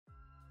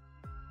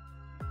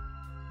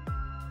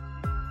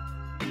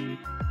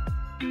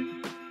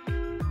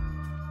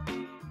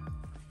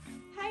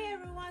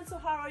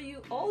are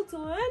you all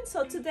doing?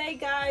 So today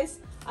guys,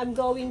 I'm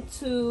going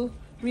to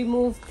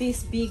remove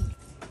this big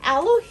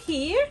aloe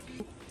here.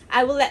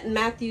 I will let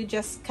Matthew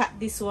just cut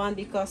this one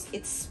because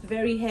it's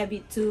very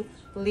heavy to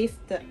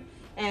lift it,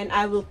 and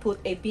I will put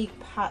a big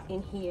pot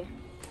in here.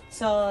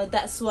 So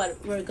that's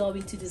what we're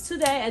going to do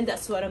today, and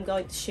that's what I'm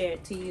going to share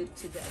to you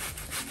today.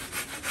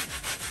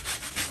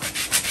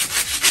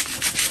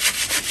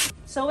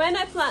 So when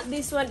I plant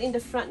this one in the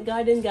front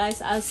garden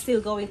guys, I'm still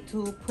going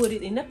to put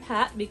it in a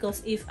pot,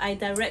 because if I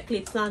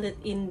directly plant it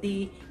in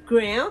the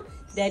ground,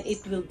 then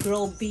it will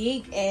grow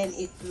big and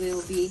it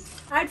will be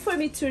hard for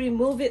me to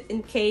remove it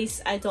in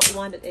case I don't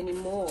want it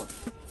anymore.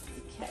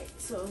 Okay,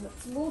 so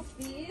let's move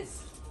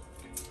this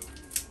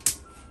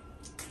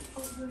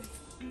over.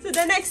 So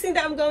the next thing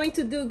that I'm going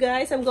to do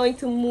guys, I'm going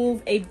to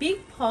move a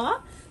big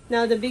pot.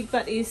 Now the big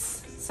pot is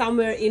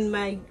somewhere in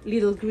my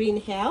little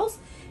greenhouse,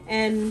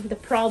 and the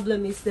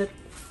problem is that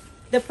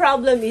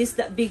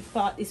big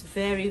pot is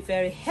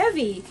very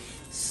heavy.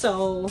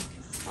 So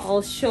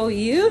I'll show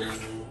you.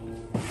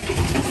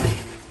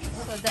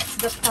 So that's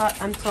the pot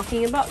I'm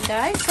talking about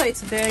guys. So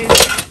it's very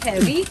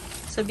heavy,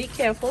 so be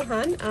careful,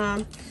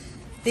 hon.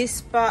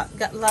 This pot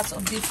got lots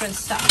of different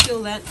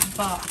succulent,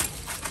 but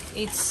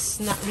it's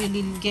not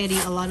really getting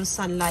a lot of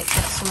sunlight.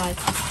 That's why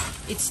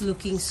it's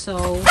looking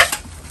so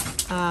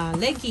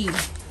leggy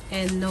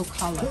and no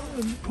color.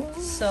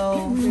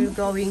 So we're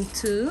going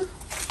to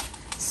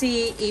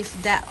see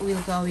if that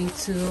will going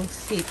to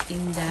fit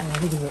in that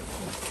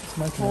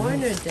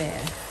corner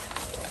there.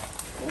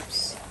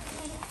 Oops.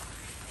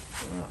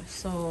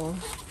 So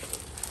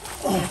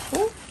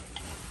careful.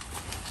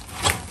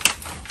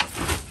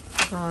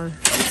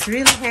 It's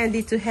really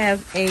handy to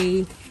have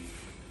a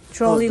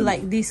trolley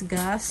like this,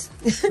 guys.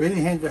 It's really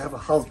handy to have a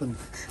husband.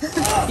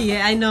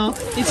 Yeah, I know.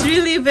 It's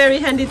really very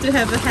handy to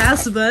have a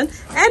husband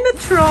and a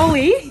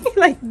trolley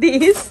like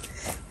this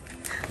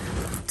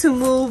to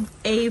move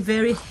a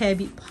very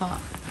heavy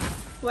pot.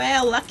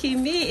 Well, lucky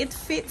me, it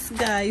fits,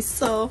 guys.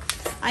 So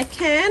I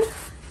can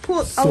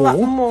put a lot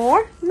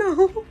more.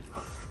 No.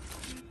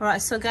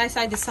 Alright, so guys,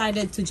 I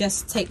decided to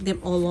just take them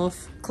all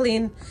off,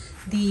 clean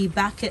the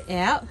bucket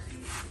out,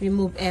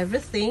 remove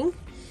everything,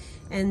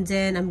 and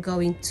then I'm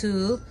going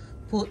to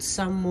put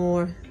some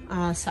more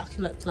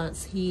succulent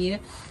plants here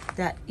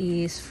that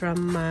is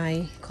from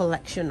my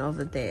collection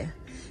over there.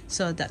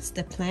 So that's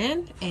the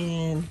plan,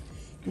 and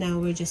now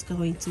we're just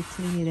going to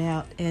clean it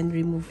out and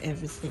remove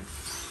everything.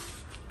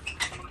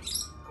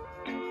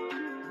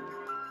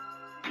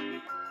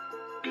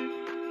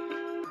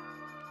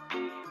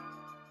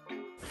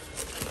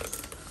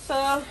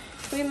 So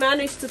we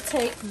managed to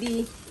take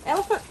the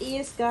elephant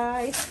ears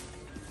guys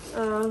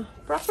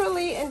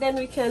properly, and then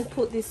we can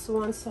put this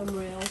one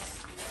somewhere else.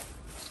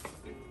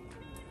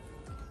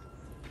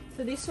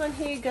 So this one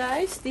here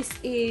guys, this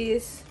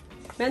is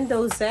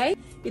Mendoza.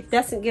 It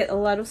doesn't get a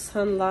lot of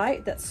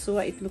sunlight, that's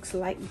why it looks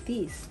like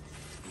this,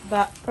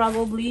 but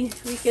probably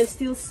we can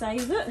still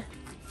save it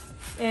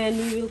and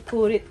we will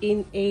put it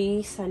in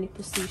a sunny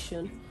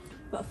position.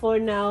 But for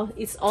now,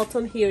 it's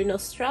autumn here in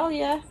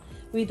Australia,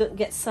 we don't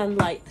get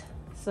sunlight,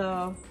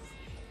 so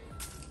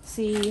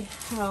see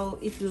how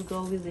it will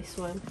go with this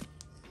one.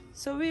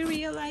 So we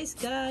realized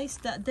guys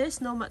that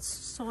there's not much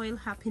soil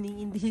happening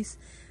in this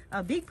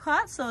big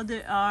pot, so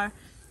there are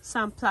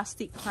some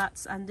plastic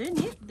pots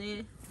underneath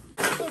there.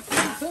 So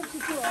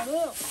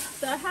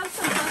I have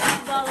some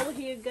plastic bottle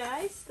here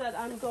guys that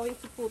I'm going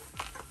to put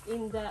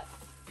in that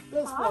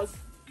pot,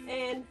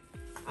 and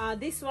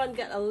this one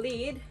got a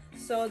lid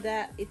so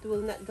that it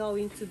will not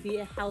going to be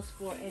a house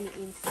for any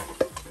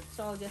insect.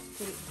 So I'll just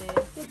put it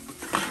there.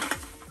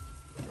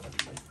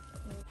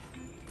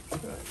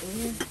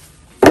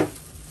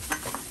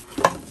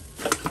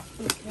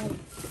 Okay,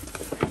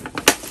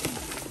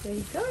 there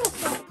you go.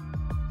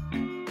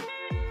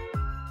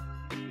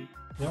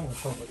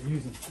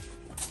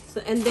 So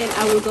and then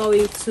I will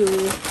going to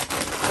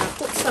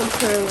put some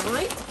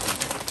perlite.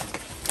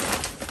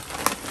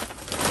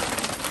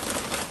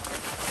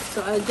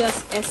 So I'll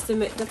just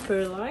estimate the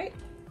perlite.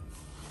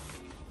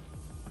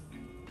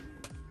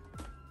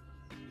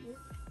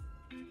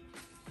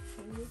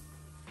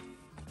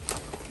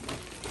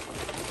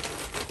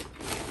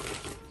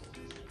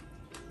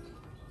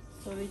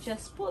 So we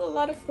just put a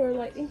lot of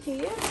perlite in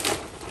here.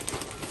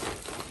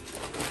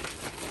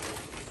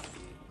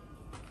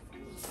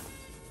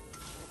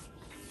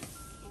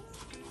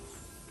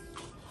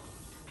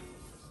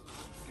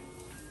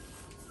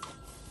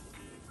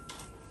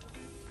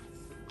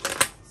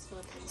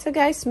 So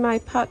guys, my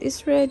pot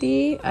is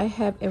ready. I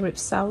have a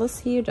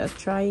Ripsalis here that's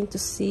trying to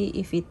see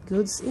if it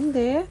goods in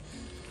there.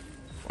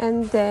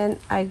 And then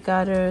I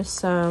gather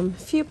some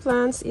few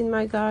plants in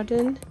my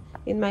garden,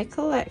 in my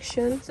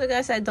collection. So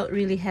guys, I don't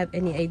really have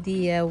any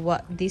idea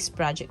what this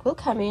project will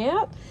come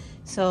out.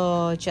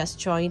 So just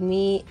join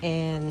me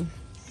and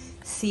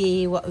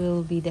see what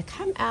will be the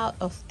come out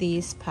of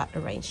this pot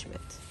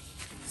arrangement.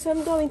 So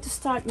I'm going to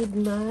start with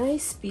my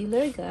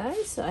spiller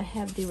guys. So I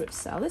have the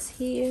Ripsalis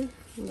here.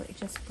 I might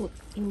just put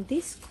in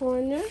this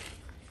corner.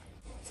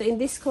 So in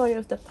this corner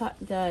of the pot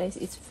guys,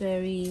 it's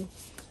very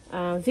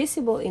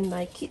visible in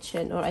my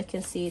kitchen, or I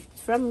can see it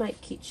from my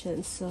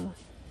kitchen. So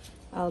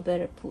I'll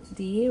better put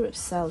the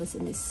Ripsalis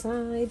in this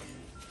side.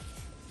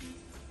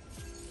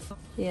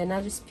 Yeah,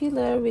 another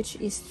spiller, which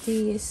is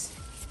this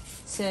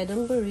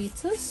sedum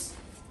burritos.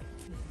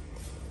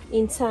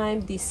 In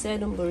time, these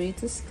sedum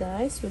burritos,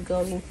 guys, we're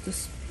going to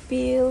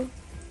spill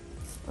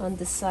on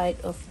the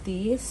side of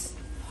this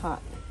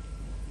pot.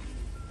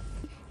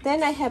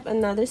 Then I have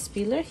another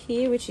spiller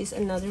here, which is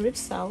another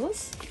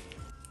Ripsalis.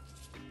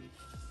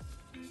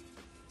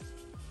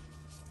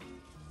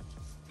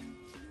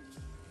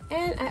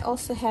 And I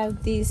also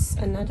have this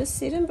another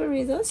sedum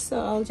burritos, so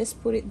I'll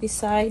just put it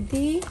beside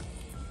the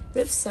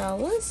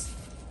Ripsalis.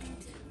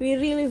 We're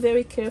really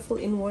very careful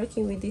in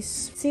working with these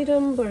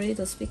sedum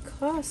burritos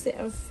because they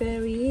are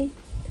very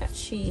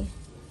touchy.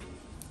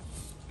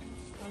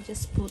 I'll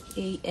just put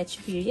a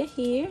Echeveria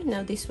here.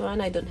 Now this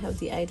one I don't have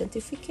the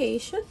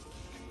identification,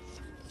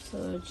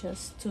 so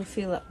just to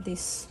fill up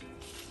this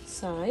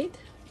side.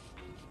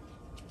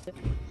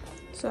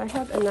 So I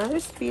have another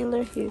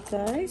spiller here,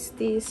 guys,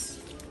 this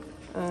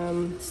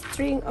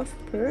string of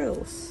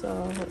pearls.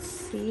 So let's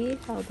see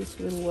how this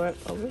will work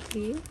over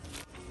here.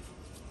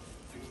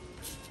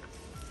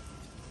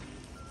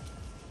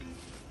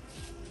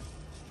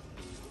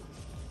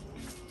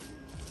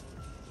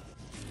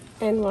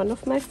 And one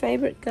of my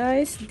favorite,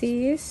 guys,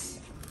 this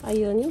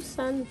Ionium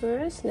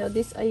Sunburst. Now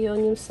this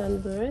Ionium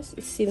Sunburst,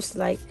 it seems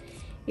like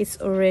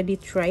it's already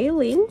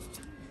trailing,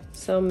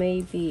 so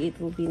maybe it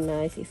will be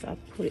nice if I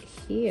put it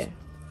here.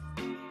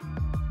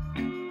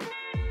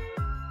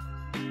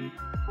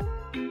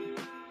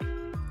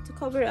 To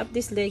cover up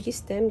this leggy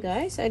stem,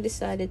 guys, I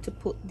decided to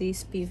put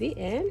this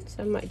PVN,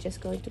 so I might just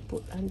going to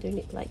put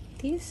underneath like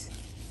this.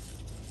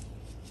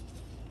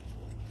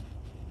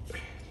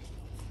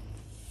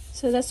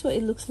 So that's what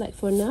it looks like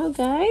for now,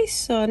 guys.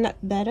 So not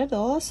bad at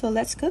all. So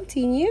let's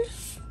continue.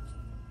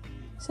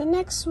 So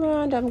next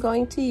one I'm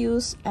going to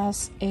use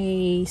as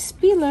a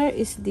spiller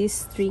is this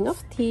string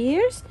of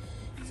tears.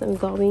 So I'm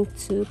going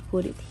to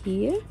put it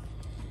here.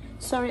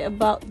 Sorry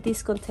about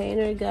this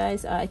container,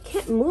 guys. I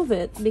can't move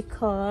it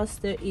because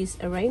there is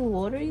a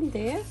rainwater in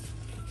there.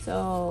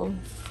 So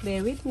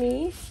bear with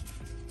me.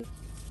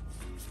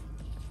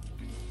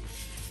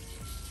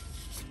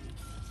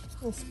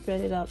 I'll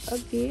spread it out a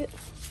bit.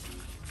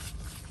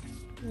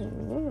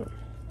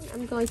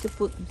 I'm going to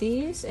put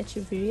this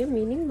Echeveria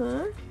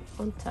Minima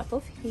on top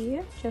of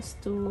here just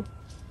to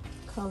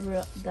cover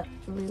up that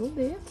little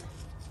bit,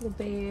 the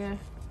bare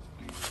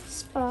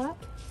spot.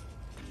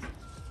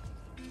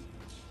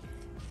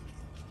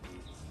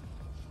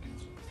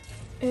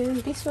 And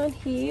this one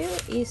here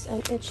is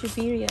an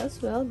Echeveria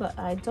as well, but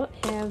I don't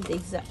have the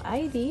exact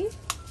ID.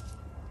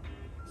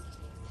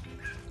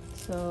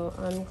 So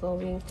I'm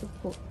going to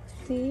put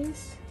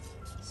this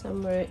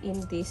somewhere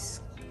in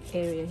this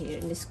area here,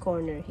 in this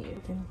corner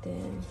here, and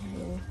then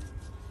we'll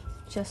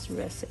just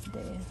rest it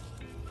there.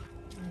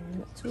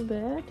 Not too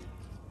bad.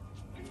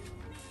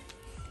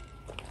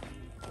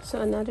 So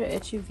another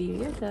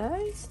Echeveria,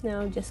 guys. Now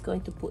I'm just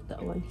going to put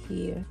that one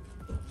here.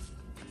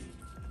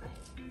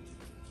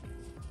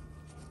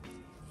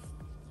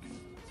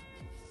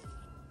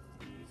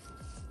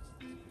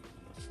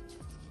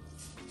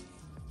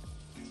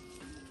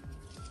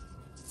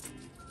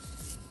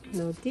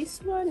 Now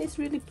this one is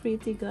really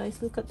pretty,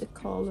 guys. Look at the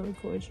color,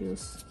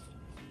 gorgeous.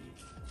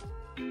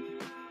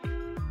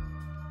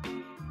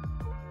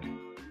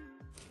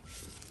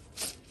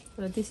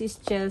 So this is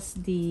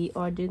just the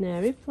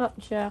ordinary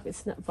flapjack.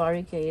 It's not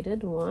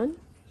variegated one.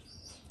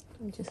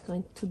 I'm just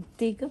going to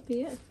dig a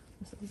bit.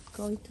 So I'm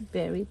going to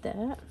bury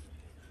that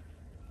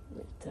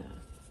with that.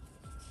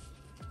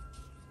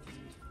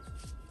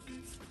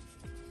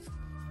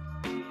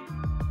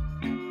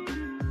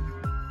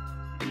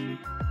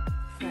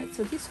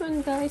 So this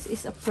one, guys,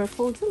 is a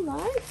Purple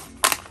Delight.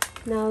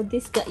 Now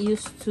this got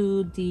used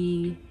to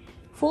the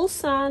full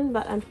sun,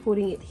 but I'm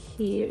putting it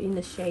here in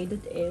the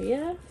shaded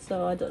area,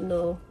 so I don't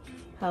know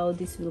how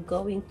this will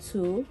going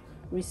to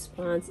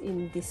respond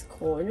in this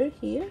corner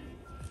here.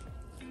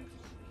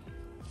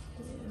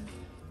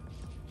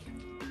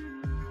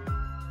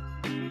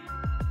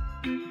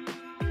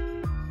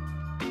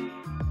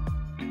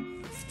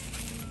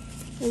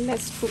 And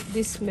let's put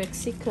this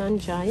Mexican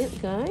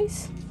giant,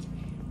 guys.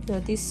 Now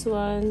this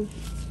one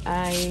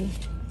I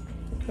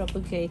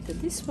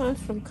propagated this one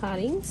from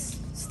cuttings,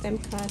 stem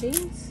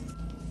cuttings.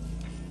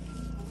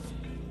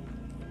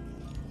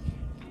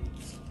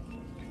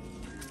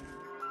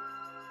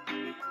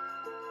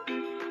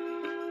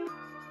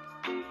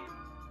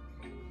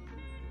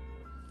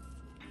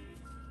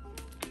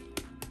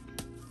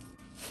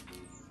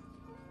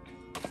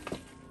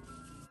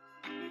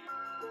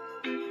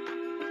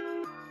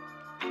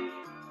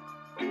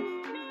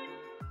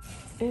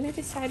 And I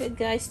decided,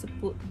 guys, to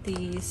put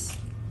this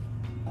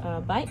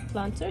bite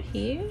planter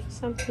here,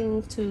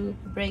 something to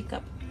break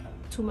up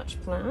too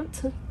much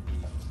plant.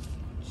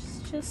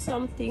 Just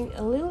something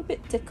a little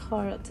bit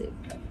decorative.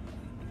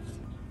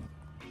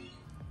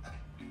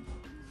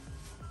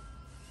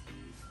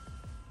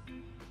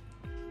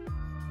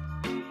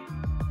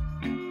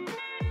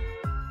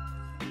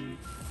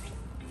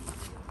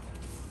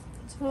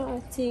 So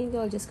I think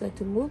I'm just going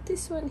to move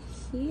this one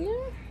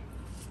here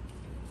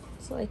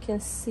so I can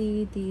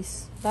see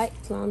this light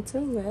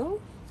planter well.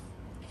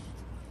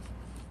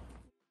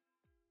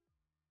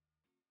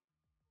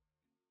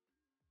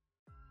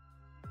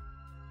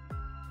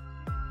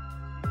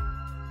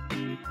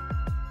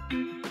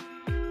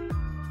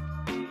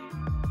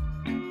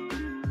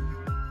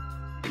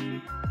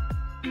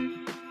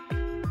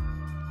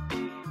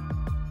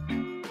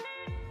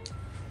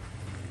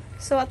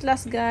 So at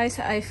last guys,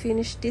 I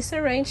finished this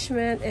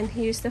arrangement and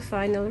here's the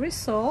final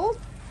result.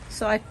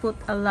 So I put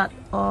a lot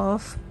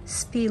of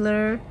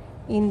spiller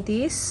in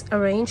this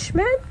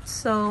arrangement.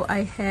 So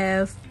I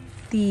have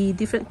the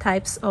different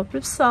types of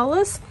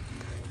ripsalis.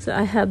 So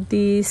I have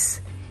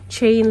this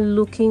chain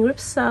looking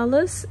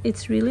ripsalis,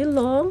 it's really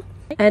long.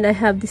 And I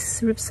have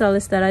this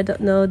ripsalis that I don't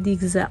know the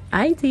exact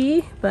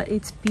ID, but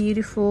it's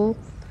beautiful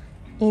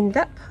in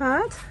that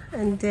part.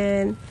 And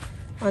then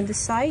on the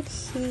side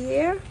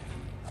here,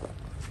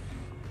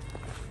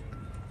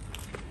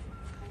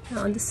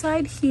 on the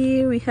side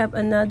here we have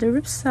another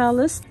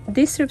ripsalis.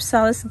 This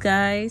ripsalis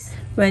guys,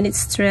 when it's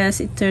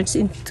stressed, it turns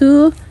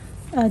into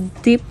a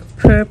deep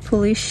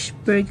purplish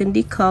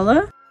burgundy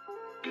color.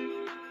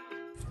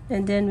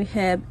 And then we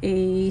have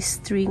a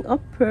string of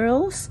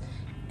pearls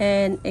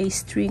and a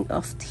string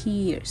of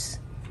tears.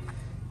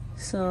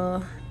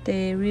 So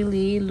they're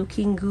really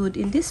looking good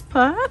in this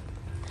part.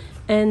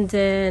 And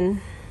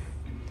then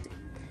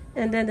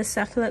the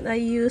succulent I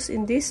use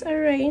in this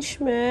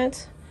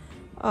arrangement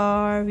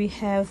are, we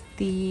have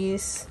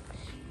this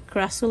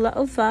Crassula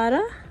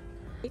ovata.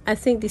 I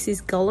think this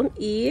is golem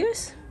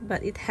ears,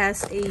 but it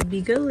has a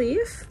bigger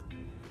leaf.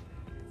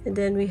 And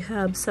then we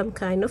have some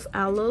kind of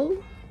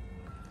aloe.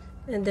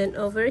 And then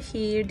over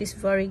here, this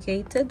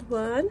variegated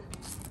one.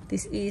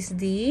 This is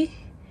the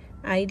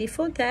ID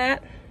for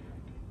that.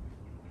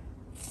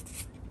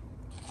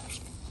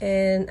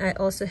 And I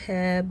also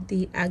have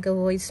the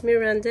Agavoides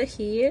Miranda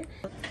here.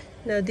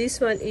 Now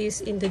this one is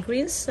in the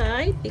green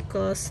side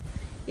because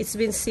it's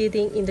been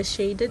sitting in the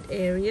shaded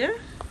area.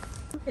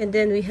 And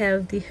then we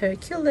have the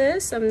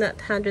Hercules. I'm not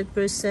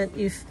 100%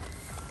 if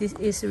this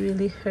is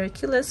really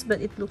Hercules,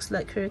 but it looks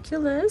like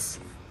Hercules.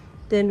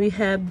 Then we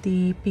have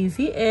the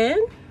PVN.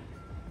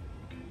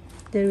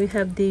 Then we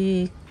have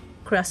the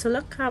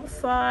Crassula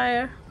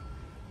campfire.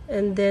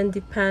 And then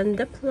the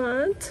panda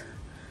plant.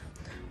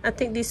 I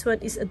think this one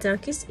is a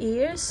donkey's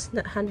ears,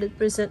 not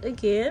 100%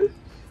 again.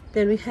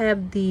 Then we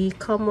have the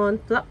common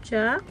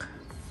flapjack.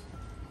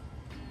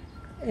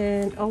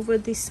 And over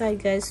this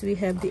side guys, we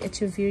have the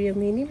Echeveria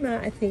minima.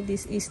 I think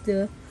this is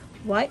the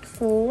white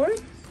thorn.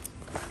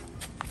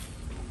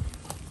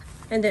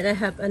 And then I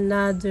have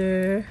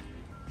another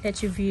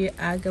Echeveria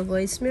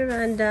Agavoides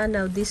Miranda.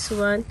 Now this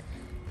one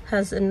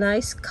has a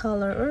nice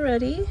color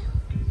already.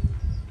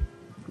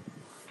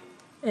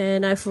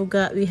 And I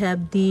forgot we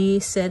have the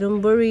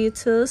Sedum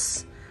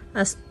Burritos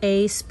as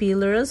a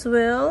spiller as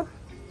well.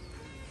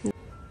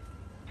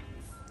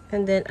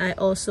 And then I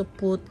also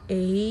put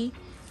a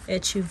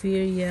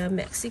Echeveria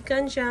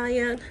Mexican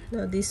Giant.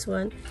 Now this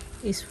one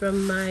is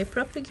from my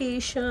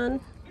propagation.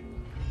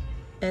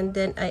 And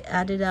then I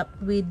added up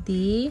with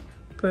the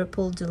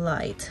Purple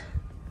Delight.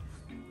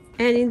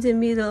 And in the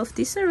middle of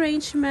this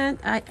arrangement,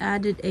 I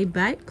added a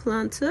bite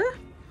planter.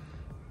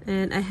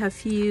 And I have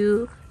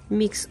few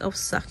mix of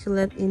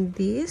succulent in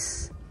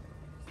this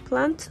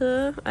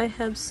planter. I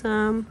have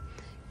some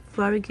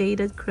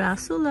variegated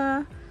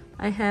Crassula.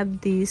 I have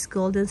this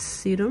golden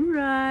sedum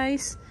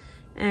rice.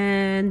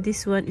 And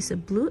this one is a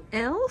blue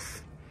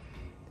elf.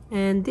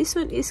 And this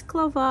one is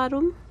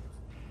clavatum.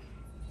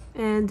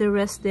 And the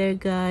rest there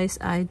guys,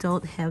 I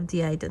don't have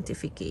the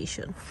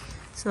identification.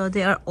 So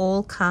they are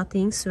all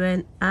cuttings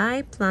when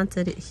I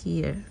planted it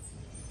here.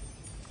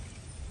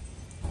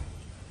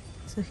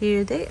 So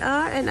here they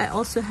are. And I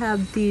also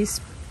have these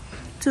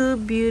two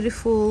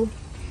beautiful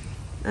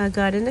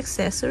garden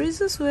accessories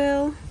as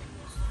well.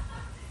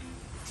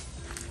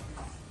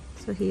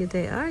 So here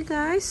they are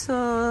guys.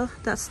 So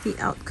that's the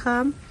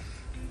outcome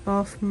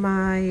of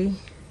my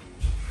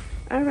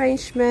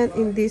arrangement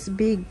in this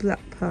big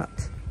black pot.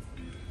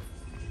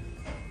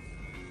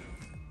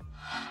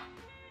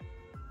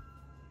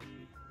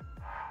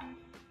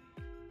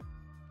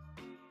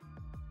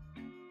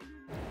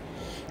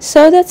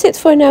 So that's it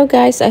for now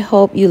guys. I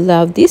hope you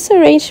love this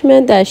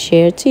arrangement that I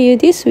shared to you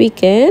this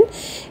weekend.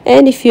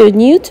 And if you're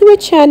new to my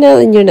channel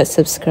and you're not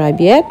subscribed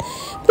yet,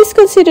 please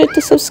consider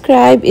to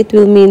subscribe. It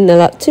will mean a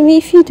lot to me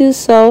if you do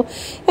so.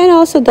 And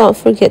also don't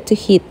forget to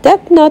hit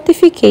that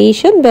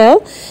notification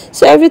bell,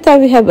 so every time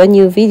we have a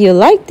new video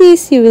like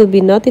this, you will be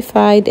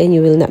notified and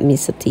you will not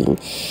miss a thing.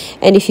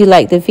 And if you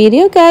like the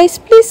video guys,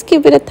 please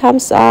give it a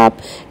thumbs up.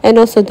 And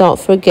also don't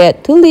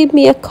forget to leave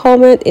me a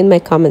comment in my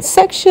comment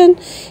section,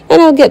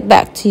 and I'll get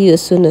back to you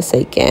as soon as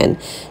I can.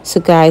 So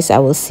guys, I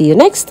will see you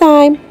next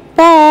time.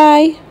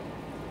 Bye.